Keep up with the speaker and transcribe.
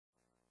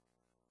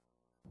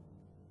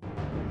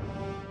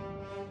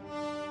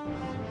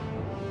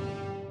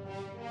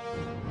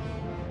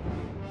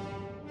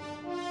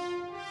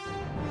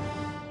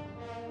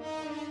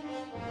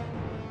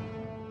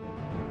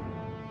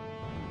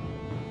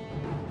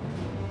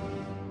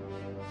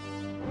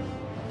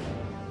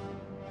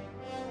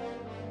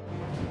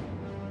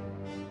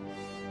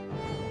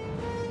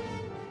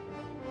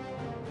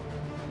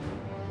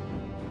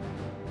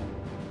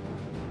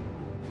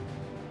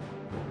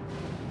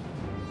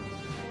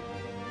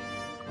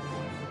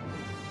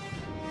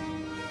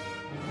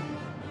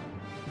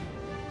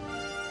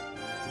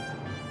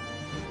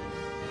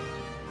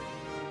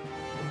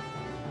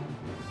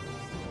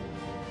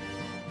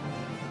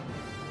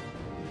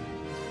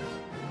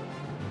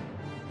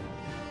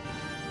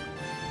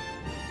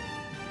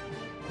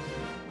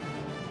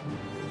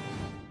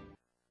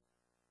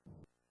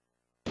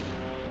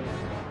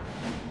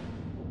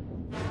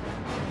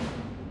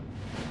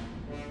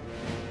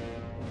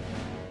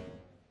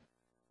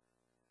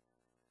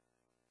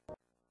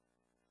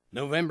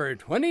November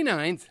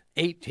 29th,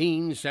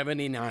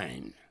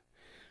 1879.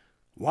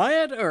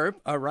 WYATT EARP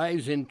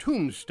arrives in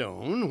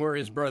Tombstone, where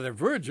his brother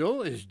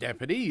Virgil is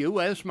Deputy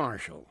U.S.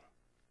 Marshal.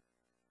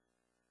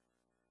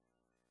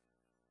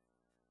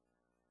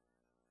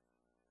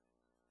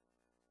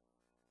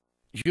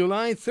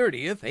 July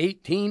 30th,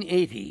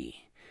 1880.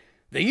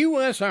 The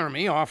U.S.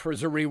 Army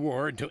offers a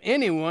reward to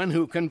anyone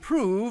who can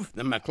prove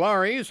the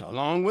McClarys,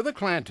 along with the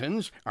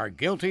Clantons, are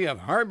guilty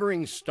of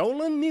harboring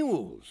stolen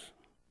mules.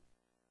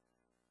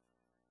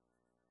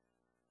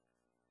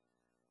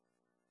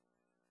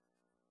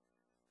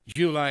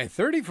 July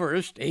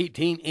 31st,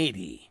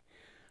 1880.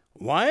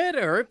 WYATT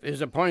EARP is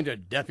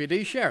appointed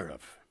Deputy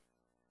Sheriff.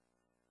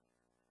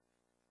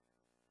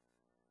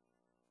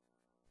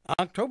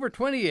 October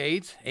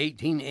 28th,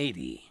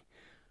 1880.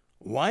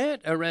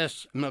 WYATT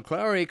arrests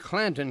McClary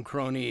Clanton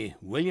crony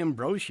William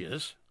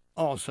Brocius,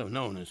 also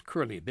known as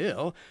Curly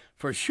Bill,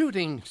 for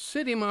shooting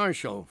City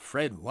Marshal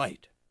Fred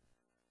White.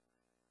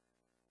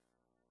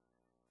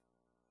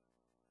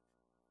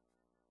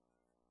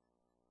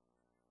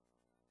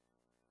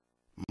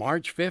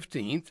 March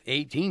 15th,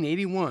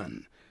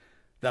 1881.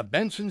 The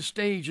Benson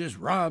stage is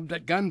robbed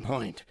at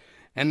gunpoint,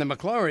 and the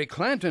McClary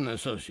Clanton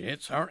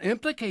associates are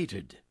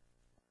implicated.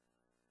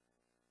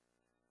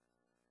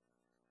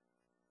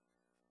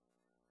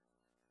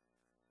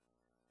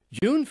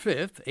 June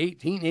 5th,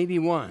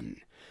 1881.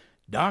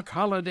 Doc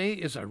Holliday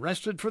is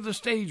arrested for the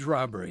stage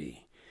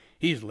robbery.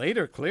 He's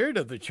later cleared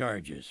of the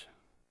charges.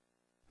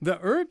 The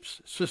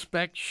Earps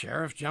suspect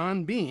Sheriff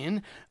John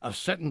Bean of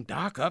setting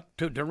Doc up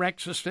to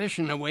direct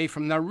suspicion away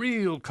from the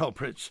real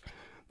culprits,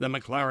 the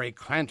McClary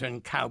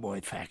Clanton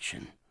cowboy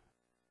faction.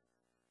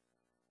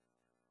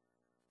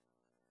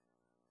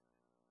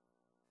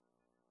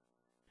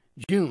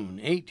 June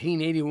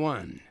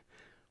 1881.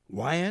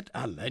 WYATT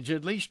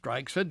allegedly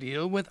strikes a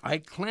deal with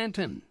Ike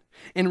Clanton.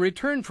 In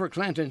return for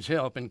Clanton's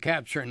help in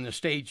capturing the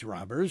stage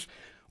robbers,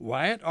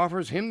 WYATT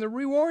offers him the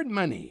reward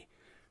money.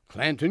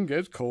 Clanton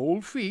gets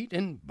cold feet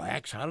and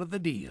backs out of the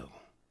deal.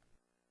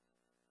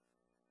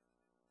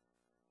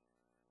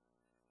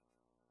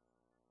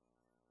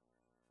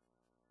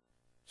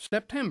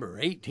 September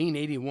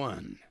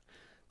 1881.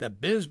 The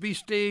Bisbee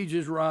stage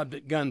is robbed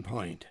at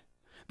gunpoint.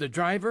 The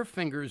driver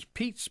fingers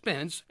Pete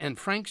Spence and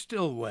Frank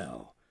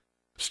Stillwell.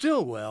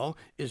 Stillwell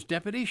is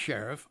Deputy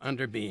Sheriff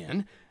under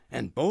Bean,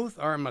 and both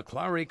are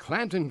McClary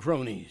Clanton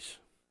cronies.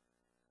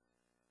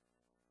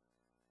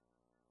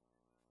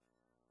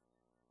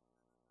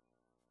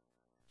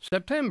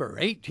 September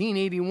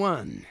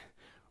 1881.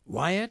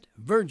 WYATT,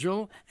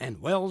 Virgil, and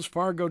Wells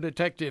Fargo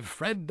detective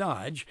Fred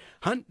Dodge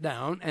hunt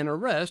down and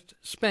arrest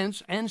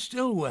Spence and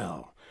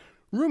Stillwell.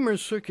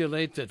 Rumors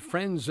circulate that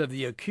friends of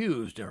the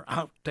accused are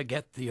out to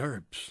get the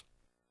Earps.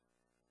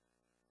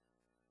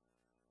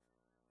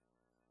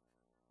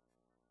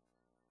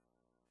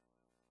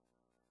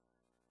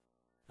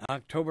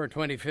 October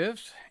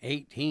 25th,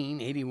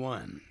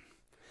 1881.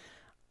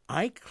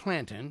 Ike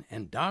Clanton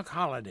and Doc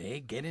Holliday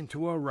get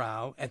into a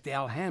row at the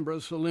Alhambra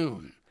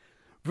Saloon.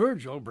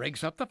 Virgil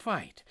breaks up the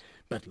fight,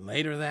 but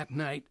later that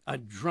night, a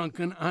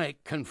drunken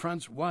Ike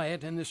confronts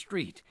WYATT in the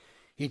street.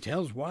 He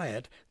tells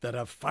WYATT that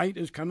a fight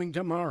is coming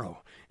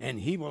tomorrow,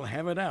 and he will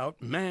have it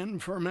out man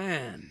for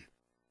man.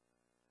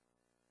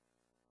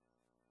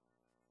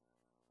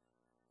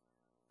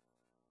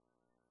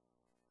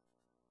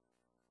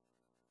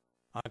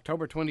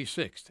 October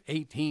 26,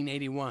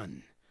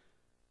 1881.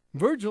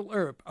 Virgil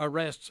Earp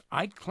arrests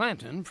Ike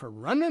Clanton for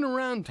running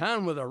around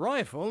town with a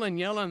rifle and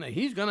yelling that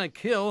he's going to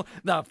kill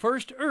the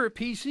first Earp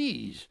he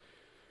sees.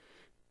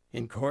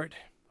 In court,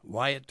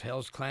 WYATT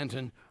tells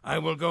Clanton, "I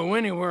will go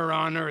anywhere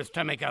on earth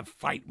to make a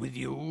fight with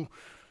you."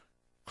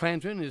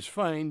 Clanton is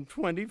fined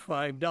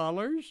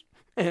 $25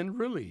 and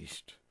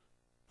released.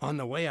 On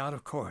the way out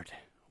of court,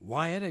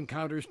 WYATT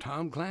encounters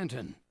Tom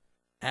Clanton.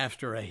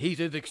 After a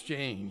heated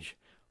exchange,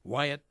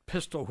 WYATT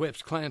pistol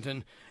whips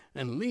Clanton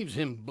and leaves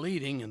him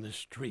bleeding in the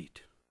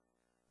street.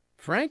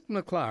 Frank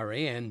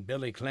McClary and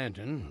Billy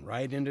Clanton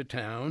ride into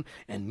town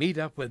and meet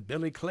up with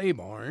Billy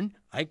Claiborne,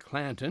 Ike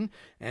Clanton,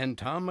 and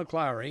Tom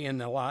McClary in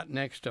the lot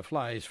next to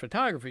Fly's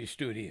photography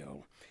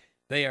studio.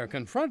 They are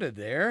confronted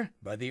there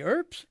by the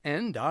Earps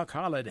and Doc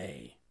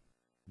Holliday.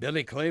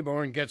 Billy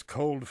Claiborne gets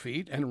cold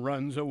feet and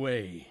runs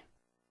away.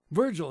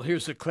 Virgil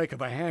hears the click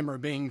of a hammer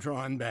being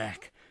drawn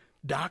back.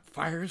 Doc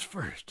fires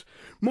first.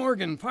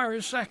 Morgan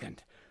fires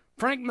second.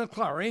 Frank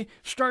McClary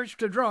starts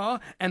to draw,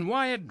 and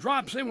WYATT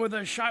drops him with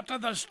a shot to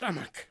the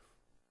stomach.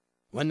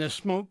 When the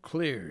smoke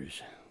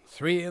clears,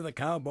 3 of the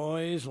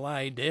cowboys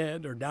lie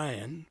dead or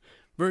dying.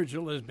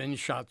 Virgil has been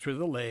shot through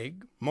the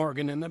leg,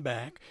 Morgan in the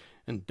back,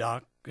 and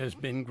Doc has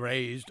been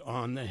grazed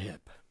on the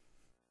hip.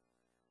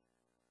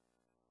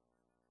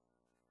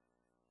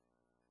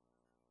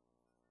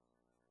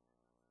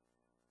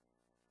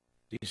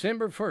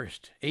 December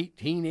 1st,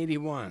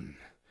 1881.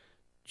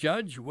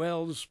 Judge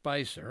Wells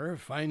Spicer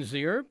finds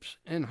the Earps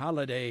and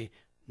Holliday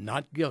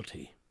not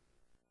guilty.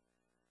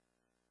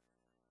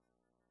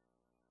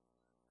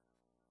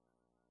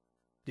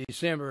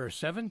 December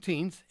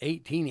 17th,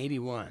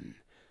 1881.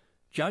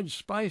 Judge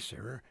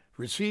Spicer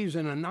receives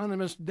an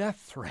anonymous death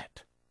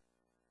threat.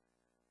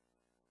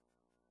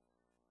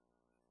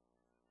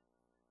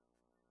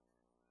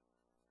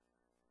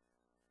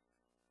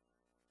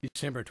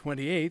 December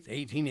 28,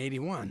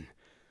 1881.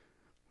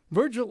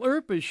 Virgil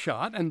Earp is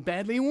shot and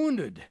badly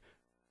wounded.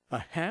 A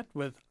hat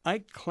with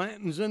Ike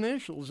Clanton's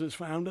initials is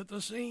found at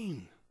the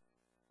scene.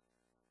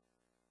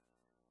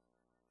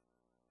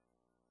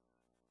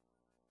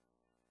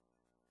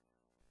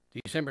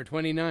 December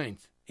 29,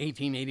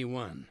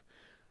 1881.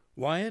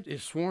 Wyatt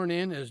is sworn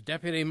in as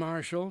deputy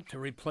marshal to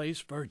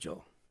replace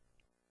Virgil.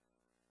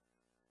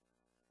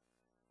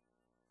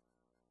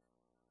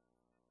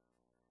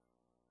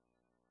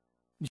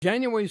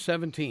 January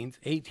 17,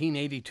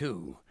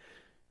 1882.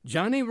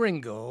 Johnny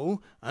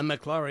Ringo, a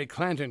McClary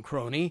Clanton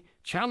crony,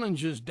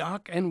 challenges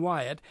Doc and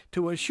Wyatt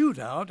to a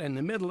shootout in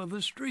the middle of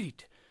the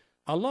street.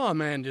 A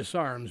lawman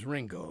disarms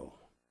Ringo.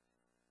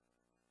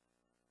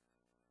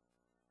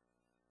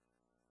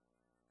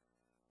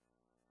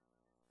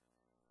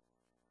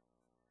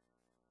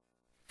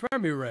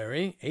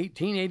 February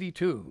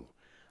 1882.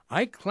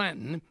 Ike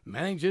Clanton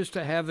manages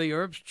to have the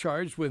Earps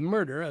charged with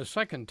murder a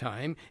second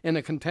time in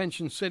a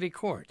contention city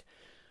court.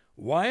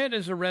 Wyatt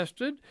is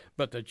arrested,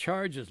 but the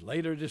charge is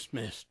later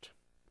dismissed.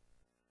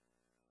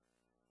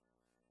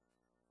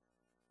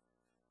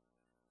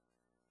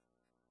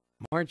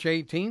 March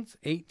 18,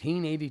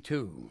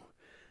 1882.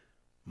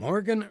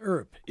 Morgan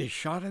Earp is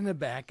shot in the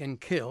back and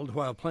killed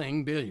while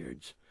playing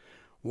billiards.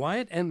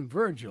 Wyatt and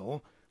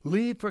Virgil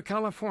leave for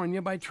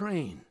California by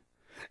train.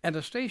 At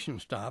a station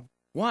stop,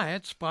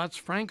 Wyatt spots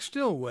Frank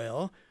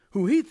Stillwell,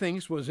 who he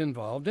thinks was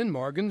involved in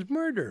Morgan's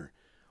murder.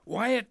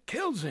 Wyatt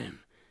kills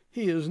him.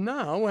 He is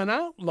now an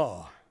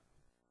outlaw.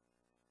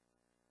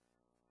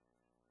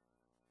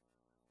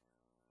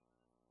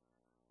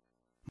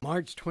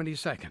 March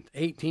 22,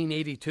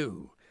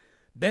 1882.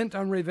 Bent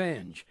on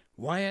revenge,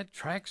 Wyatt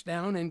tracks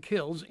down and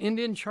kills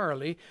Indian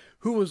Charlie,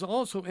 who was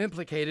also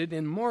implicated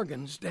in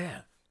Morgan's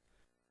death.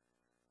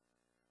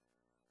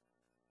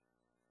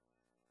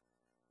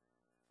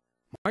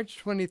 March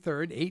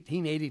 23,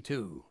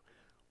 1882.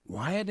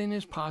 Wyatt and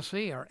his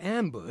posse are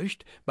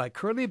ambushed by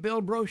Curly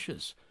Bill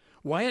Brocious.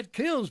 Wyatt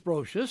kills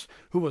Brocious,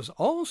 who was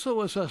also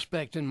a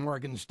suspect in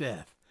Morgan's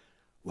death.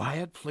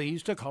 Wyatt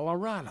flees to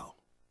Colorado.